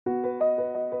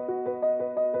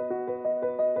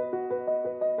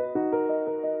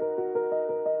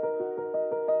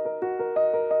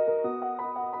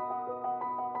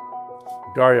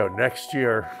Dario, next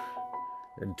year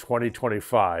in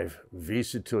 2025,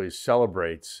 Sattui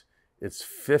celebrates its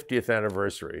 50th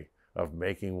anniversary of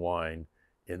making wine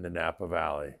in the Napa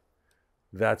Valley.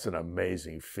 That's an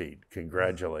amazing feat.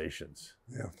 Congratulations.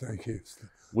 Yeah, thank you.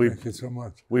 Thank you so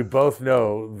much. We both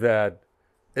know that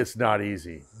it's not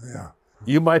easy. Yeah.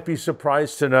 You might be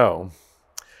surprised to know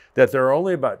that there are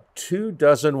only about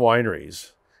 24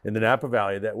 wineries in the Napa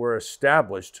Valley that were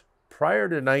established prior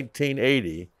to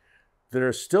 1980 that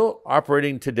are still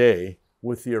operating today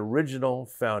with the original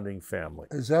founding family.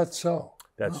 Is that so?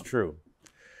 That's true.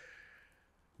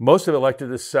 Most have elected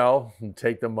to sell and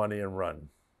take the money and run.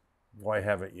 Why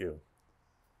haven't you?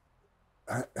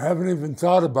 I haven't even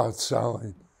thought about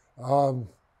selling. I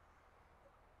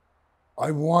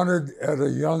wanted at a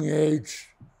young age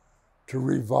to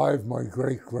revive my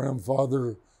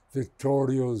great-grandfather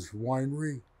Vittorio's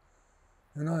winery,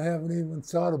 and I haven't even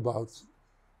thought about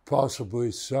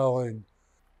possibly selling.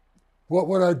 What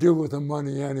would I do with the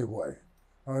money anyway?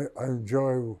 I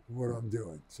enjoy what I'm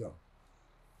doing, so.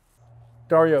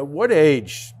 Dario, what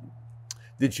age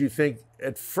did you think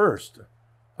at first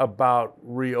about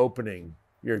reopening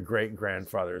your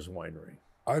great-grandfather's winery?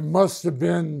 I must have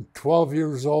been 12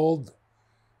 years old,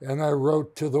 and I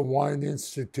wrote to the Wine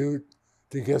Institute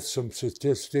to get some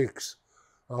statistics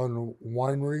on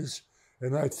wineries.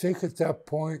 And I think at that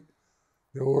point,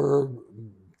 there were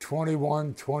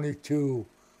 21, 22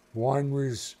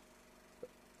 wineries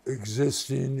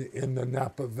existing in the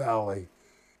Napa Valley.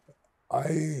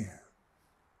 I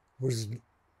was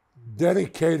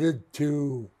dedicated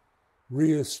to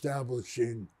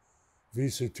reestablishing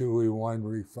Sattui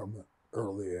Winery from an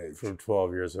early age. From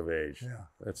 12 years of age. Yeah.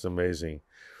 That's amazing.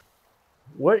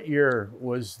 What year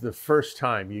was the first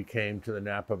time you came to the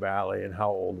Napa Valley, and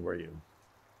how old were you?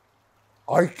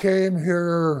 I came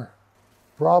here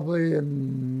probably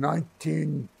in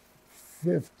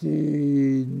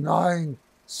 1959,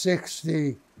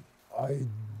 60. I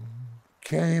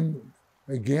came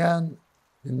again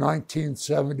in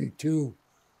 1972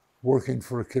 working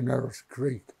for Canaris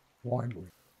Creek Winery.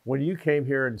 When you came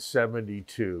here in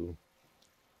 72,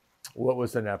 what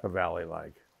was the Napa Valley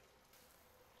like?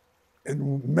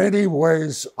 In many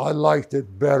ways, I liked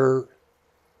it better.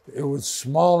 It was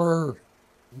smaller,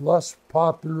 less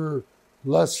popular,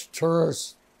 less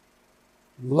tourists,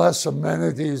 less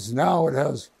amenities. Now it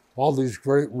has all these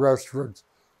great restaurants,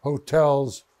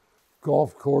 hotels,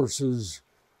 golf courses,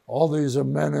 all these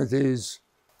amenities.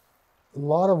 A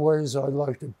lot of ways I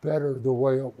liked it better the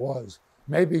way it was.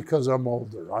 Maybe because I'm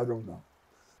older, I don't know.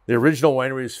 The original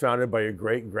winery was founded by your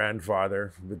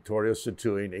great-grandfather, Dario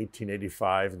Sattui, in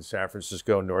 1885 in San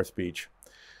Francisco, North Beach.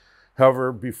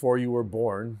 However, before you were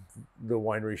born, the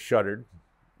winery shuttered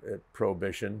at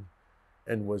Prohibition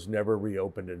and was never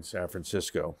reopened in San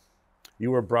Francisco.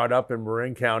 You were brought up in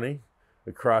Marin County,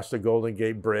 across the Golden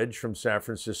Gate Bridge from San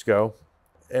Francisco.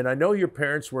 And I know your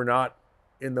parents were not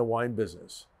in the wine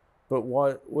business, but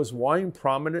was wine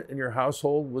prominent in your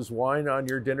household? Was wine on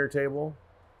your dinner table?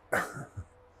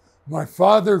 My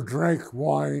father drank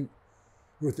wine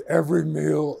with every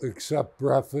meal except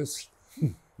breakfast,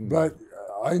 but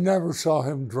I never saw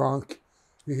him drunk.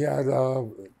 He had a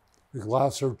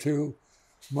glass or two.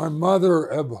 My mother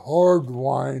abhorred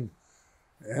wine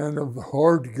and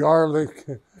abhorred garlic.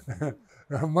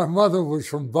 My mother was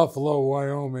from Buffalo,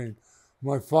 Wyoming.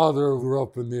 My father grew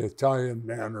up in the Italian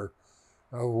manner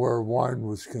where wine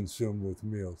was consumed with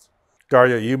meals.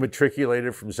 Dario, you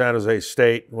matriculated from San Jose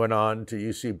State, went on to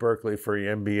UC Berkeley for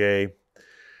your MBA.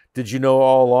 Did you know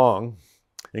all along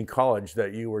in college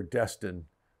that you were destined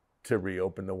to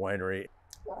reopen the winery?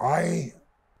 I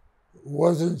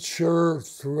wasn't sure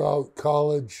throughout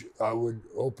college I would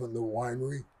open the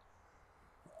winery.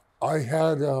 I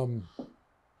had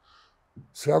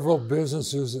several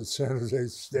businesses at San Jose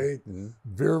State,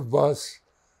 beer bus,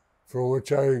 for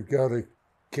which I got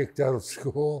kicked out of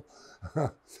school.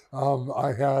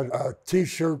 I had a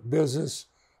t-shirt business.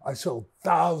 I sold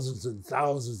thousands and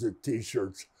thousands of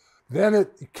t-shirts. Then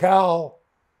at Cal,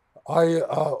 I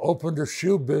opened a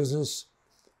shoe business,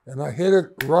 and I hit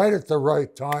it right at the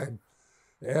right time.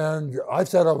 And I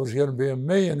thought I was going to be a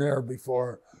millionaire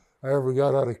before I ever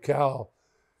got out of Cal.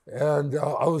 And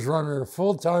I was running a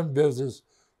full-time business,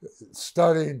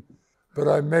 studying, but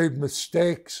I made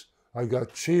mistakes. I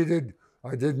got cheated.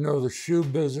 I didn't know the shoe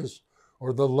business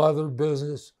or the leather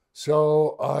business.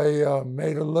 So I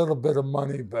made a little bit of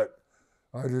money, but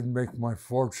I didn't make my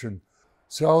fortune.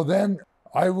 So then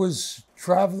I was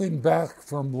traveling back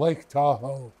from Lake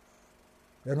Tahoe,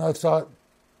 and I thought,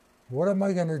 what am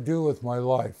I going to do with my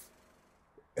life?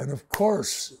 And of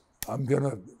course, I'm going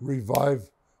to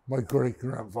revive my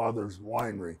great-grandfather's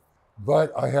winery.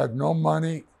 but I had no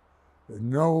money,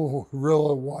 no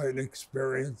real wine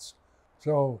experience.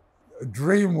 So a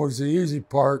dream was the easy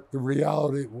part. The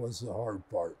reality was the hard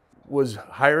part. Was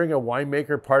hiring a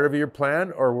winemaker part of your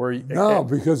plan, or were you? No,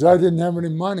 because I didn't have any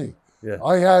money. Yeah.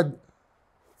 I had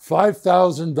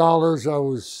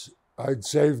 $5,000 I'd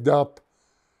saved up.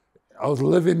 I was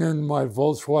living in my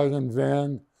Volkswagen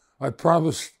van. I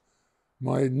promised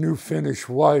my new Finnish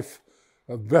wife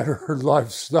a better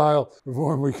lifestyle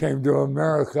when we came to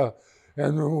America,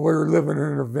 and we were living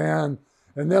in a van.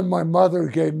 And then my mother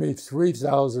gave me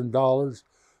 $3,000,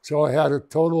 so I had a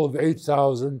total of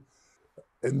 $8,000.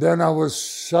 And then I was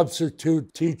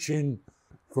substitute teaching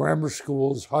grammar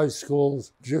schools, high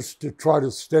schools, just to try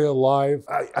to stay alive.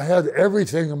 I had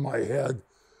everything in my head.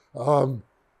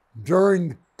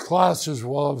 During classes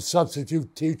while I was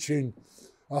substitute teaching,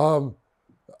 I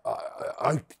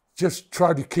just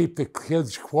tried to keep the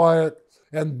kids quiet.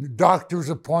 And doctor's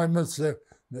appointments, the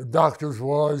doctors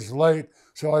were always late.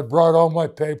 So I brought all my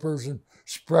papers and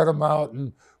spread them out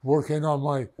and working on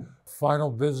my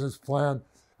final business plan.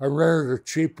 I rented a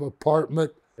cheap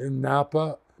apartment in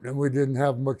Napa, and we didn't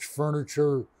have much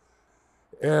furniture.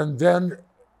 And then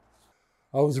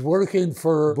I was working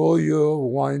for Beaulieu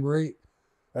Winery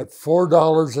at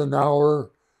 $4 an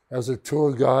hour as a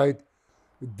tour guide.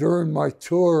 During my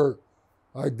tour,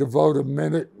 I devote a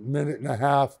minute and a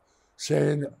half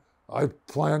saying I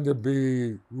plan to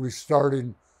be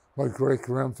restarting my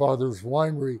great-grandfather's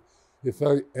winery. If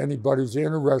anybody's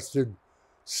interested,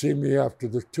 see me after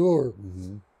the tour.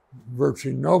 Mm-hmm.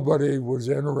 Virtually nobody was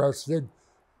interested.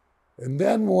 And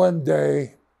then one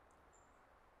day,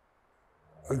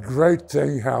 a great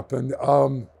thing happened.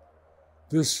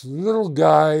 This little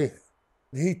guy,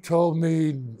 he told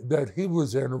me that he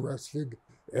was interested.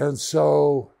 And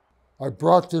so I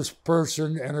brought this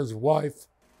person and his wife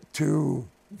to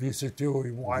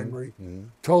Sattui Winery,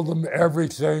 told them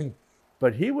everything.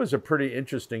 But he was a pretty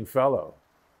interesting fellow.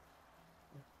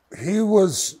 He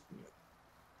was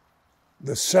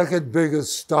the second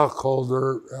biggest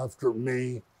stockholder after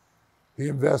me. He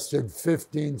invested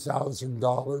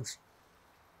 $15,000.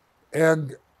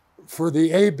 And for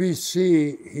the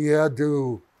ABC, he had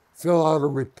to fill out a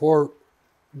report.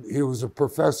 He was a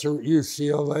professor at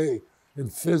UCLA in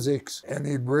physics, and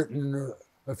he'd written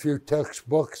a few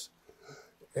textbooks.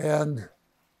 And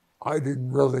I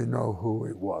didn't really know who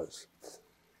he was.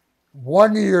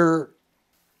 One year,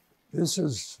 this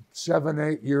is 7,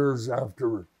 8 years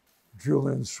after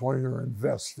Julian Swinger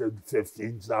invested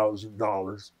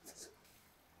 $15,000,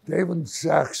 David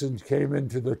Saxon came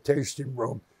into the tasting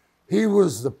room. He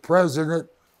was the president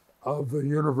of the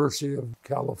University of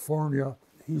California.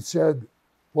 He said,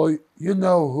 "Well, you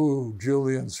know who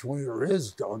Julian Swinger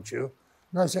is, don't you?"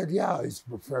 And I said, "Yeah, he's a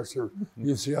professor at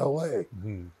UCLA."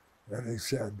 Mm-hmm. And he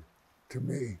said to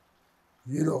me,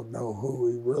 "You don't know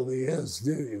who he really is,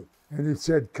 do you?" And he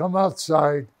said, "Come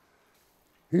outside."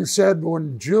 He said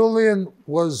when Julian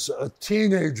was a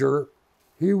teenager,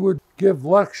 he would give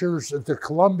lectures at the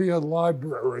Columbia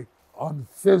Library on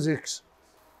physics.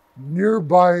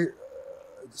 Nearby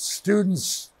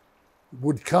students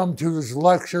would come to his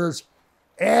lectures,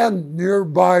 and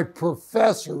nearby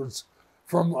professors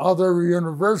from other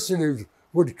universities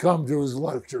would come to his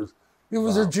lectures. He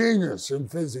was a genius in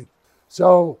physics.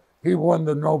 So he won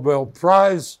the Nobel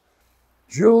Prize.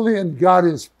 Julian got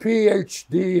his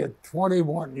PhD at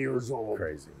 21 years old.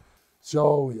 Crazy.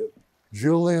 So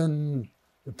Julian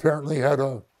apparently had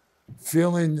a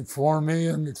feeling for me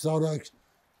and thought I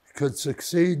could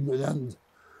succeed. And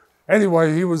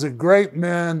anyway, he was a great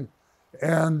man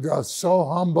and so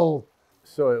humble.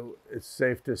 So it's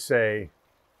safe to say,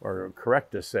 or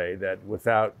correct to say, that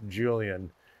without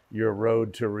Julian, your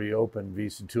road to reopen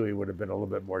Sattui would have been a little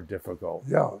bit more difficult.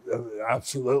 Yeah,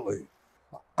 absolutely.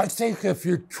 I think if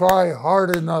you try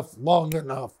hard enough, long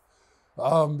enough,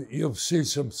 you'll see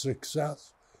some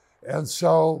success. And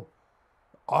so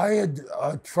I had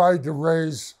tried to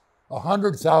raise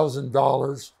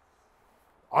 $100,000.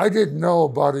 I didn't know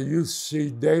about a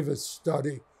UC Davis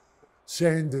study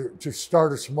saying to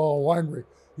start a small winery,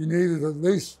 you needed at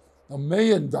least $1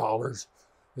 million.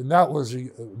 And that was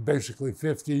basically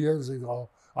 50 years ago.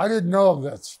 I didn't know of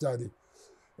that study.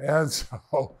 And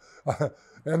so,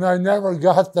 and I never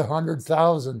got the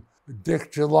 100,000.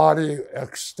 Dick Gelati,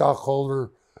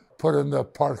 ex-stockholder, put in the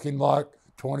parking lot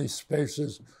 20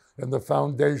 spaces and the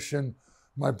foundation.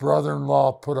 My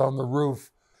brother-in-law put on the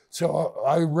roof. So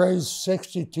I raised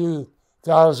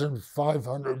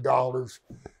 $62,500,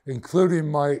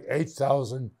 including my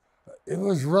 $8,000. It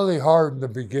was really hard in the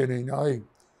beginning. I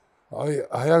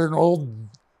had an old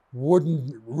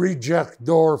wooden reject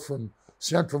door from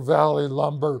Central Valley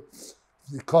lumber.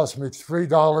 It cost me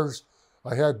 $3.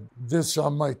 I had this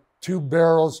on my 2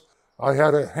 barrels. I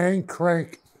had a hand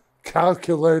crank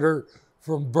calculator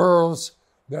from Burroughs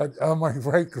that my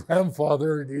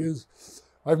great-grandfather had used.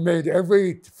 I made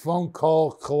every phone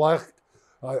call collect.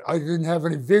 I didn't have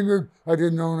any vineyard. I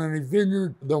didn't own any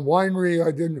vineyard. The winery,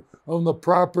 I didn't own the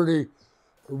property.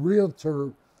 A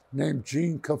realtor named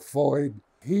Gene Cafoid,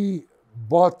 he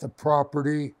bought the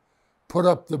property, put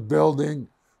up the building.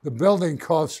 The building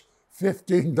cost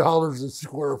 $15 a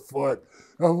square foot.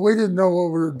 We didn't know what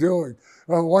we were doing.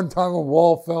 One time a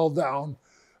wall fell down.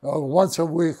 Once a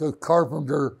week, a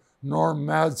carpenter, Norm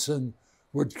Madsen,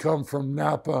 would come from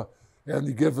Napa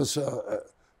and give us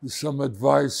some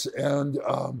advice. And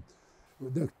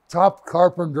the top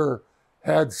carpenter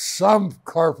had some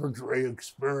carpentry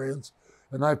experience,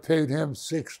 and I paid him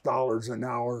 $6 an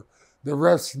hour. The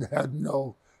rest had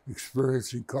no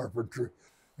experience in carpentry.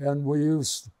 And we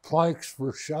used planks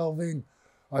for shelving.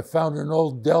 I found an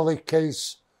old deli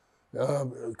case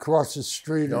across the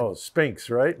street. Oh, Spinks,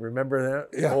 right? Remember that?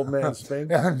 Yeah. Old man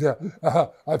Spinks? And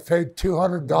I paid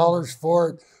 $200 for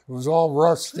it. It was all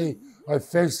rusty. I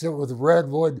faced it with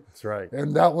redwood. That's right.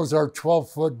 And that was our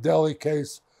 12-foot deli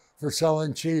case for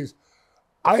selling cheese.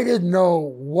 I didn't know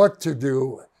what to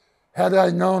do. Had I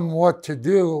known what to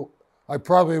do, I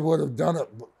probably would have done it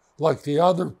like the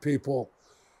other people.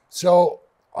 So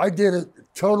I did it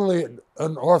totally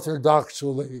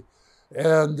unorthodoxly.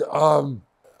 And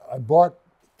I bought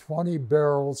 20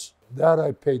 barrels. That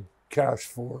I paid cash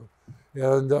for.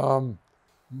 And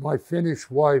my Finnish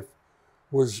wife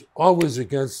was always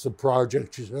against the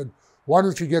project. She said, why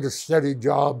don't you get a steady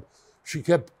job? She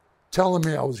kept telling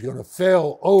me I was going to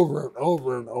fail over and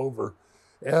over and over.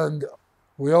 And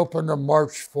we opened on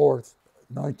March 4th,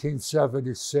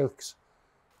 1976.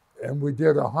 And we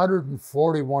did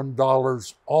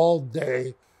 $141 all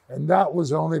day. And that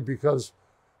was only because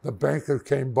the banker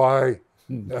came by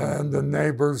and the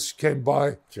neighbors came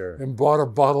by and bought a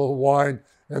bottle of wine,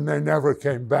 and they never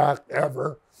came back,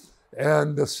 ever.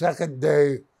 And the second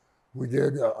day, we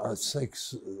did, I think,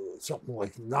 something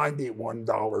like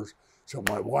 $91. So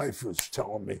my wife was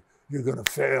telling me, you're going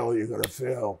to fail, you're going to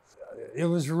fail. It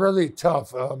was really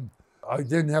tough. I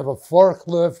didn't have a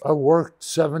forklift. I worked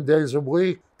 7 days a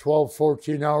week, 12,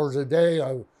 14 hours a day.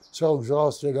 I was so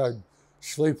exhausted, I'd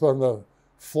sleep on the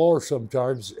floor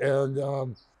sometimes. And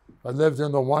I lived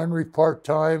in the winery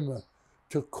part-time,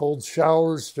 took cold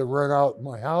showers to rent out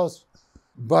my house.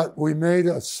 But we made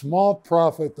a small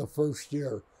profit the first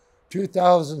year,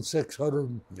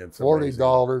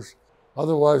 $2,640.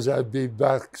 Otherwise, I'd be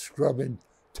back scrubbing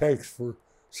tanks for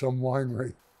some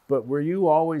winery. But were you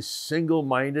always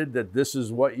single-minded that this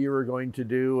is what you were going to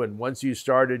do, and once you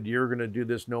started, you're going to do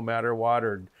this no matter what,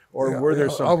 or were there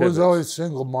some pivots? I was always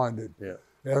single-minded. Yeah.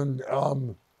 And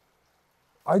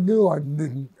I knew I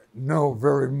didn't know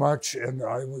very much, and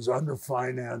I was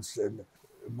underfinanced, and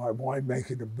my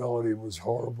winemaking ability was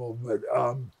horrible, but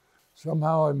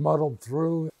somehow I muddled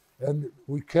through, and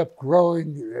we kept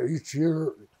growing each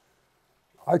year.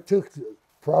 I took the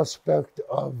prospect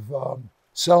of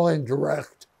selling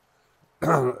direct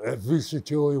at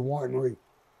Sattui Winery.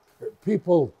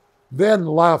 People then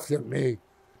laughed at me.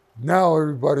 Now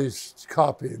everybody's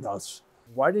copying us.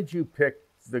 Why did you pick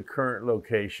the current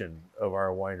location of our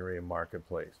winery and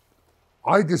marketplace?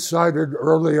 I decided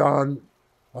early on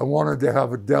I wanted to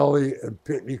have a deli and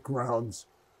picnic grounds.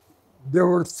 There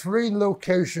were 3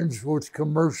 locations with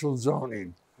commercial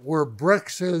zoning. Where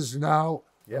Bricks is now,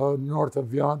 north of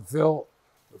Yountville,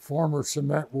 the former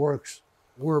cement works,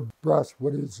 where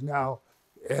Brestwood is now,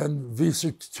 and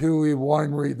Sattui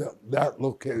Winery, that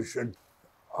location.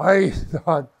 I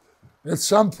thought at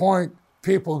some point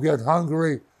people get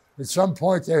hungry, at some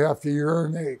point they have to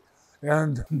urinate,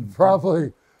 and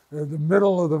probably in the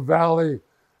middle of the valley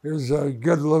is a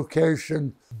good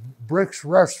location. Bricks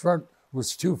Restaurant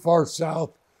was too far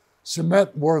south.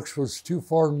 Cement Works was too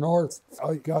far north.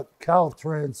 I got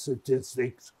Caltrans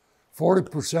statistics.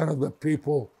 40% of the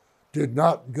people did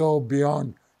not go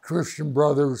beyond Christian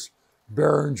Brothers,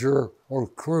 Behringer, or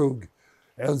Krug.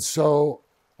 And so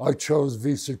I chose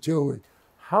Sattui.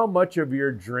 How much of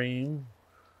your dream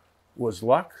was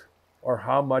luck, or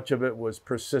how much of it was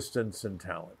persistence and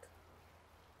talent?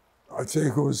 I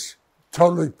think it was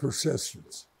totally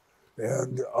persistence.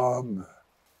 And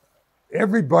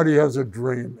everybody has a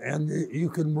dream, and you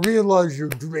can realize your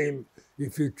dream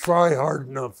if you try hard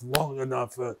enough, long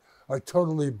enough. I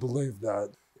totally believe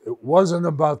that. It wasn't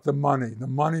about the money. The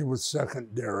money was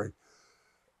secondary.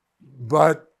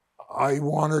 But I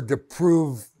wanted to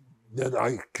prove that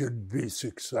I could be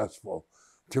successful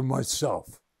to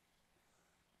myself.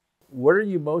 What are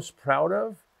you most proud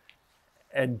of?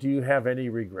 And do you have any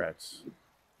regrets?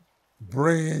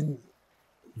 Bringing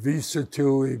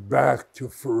Sattui back to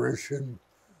fruition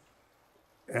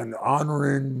and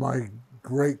honoring my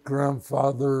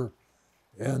great-grandfather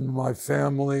and my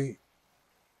family,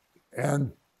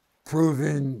 and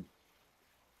proving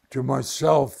to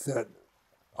myself that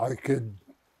I could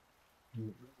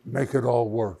make it all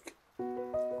work.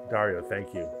 Dario,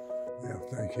 thank you. Yeah,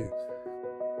 thank you.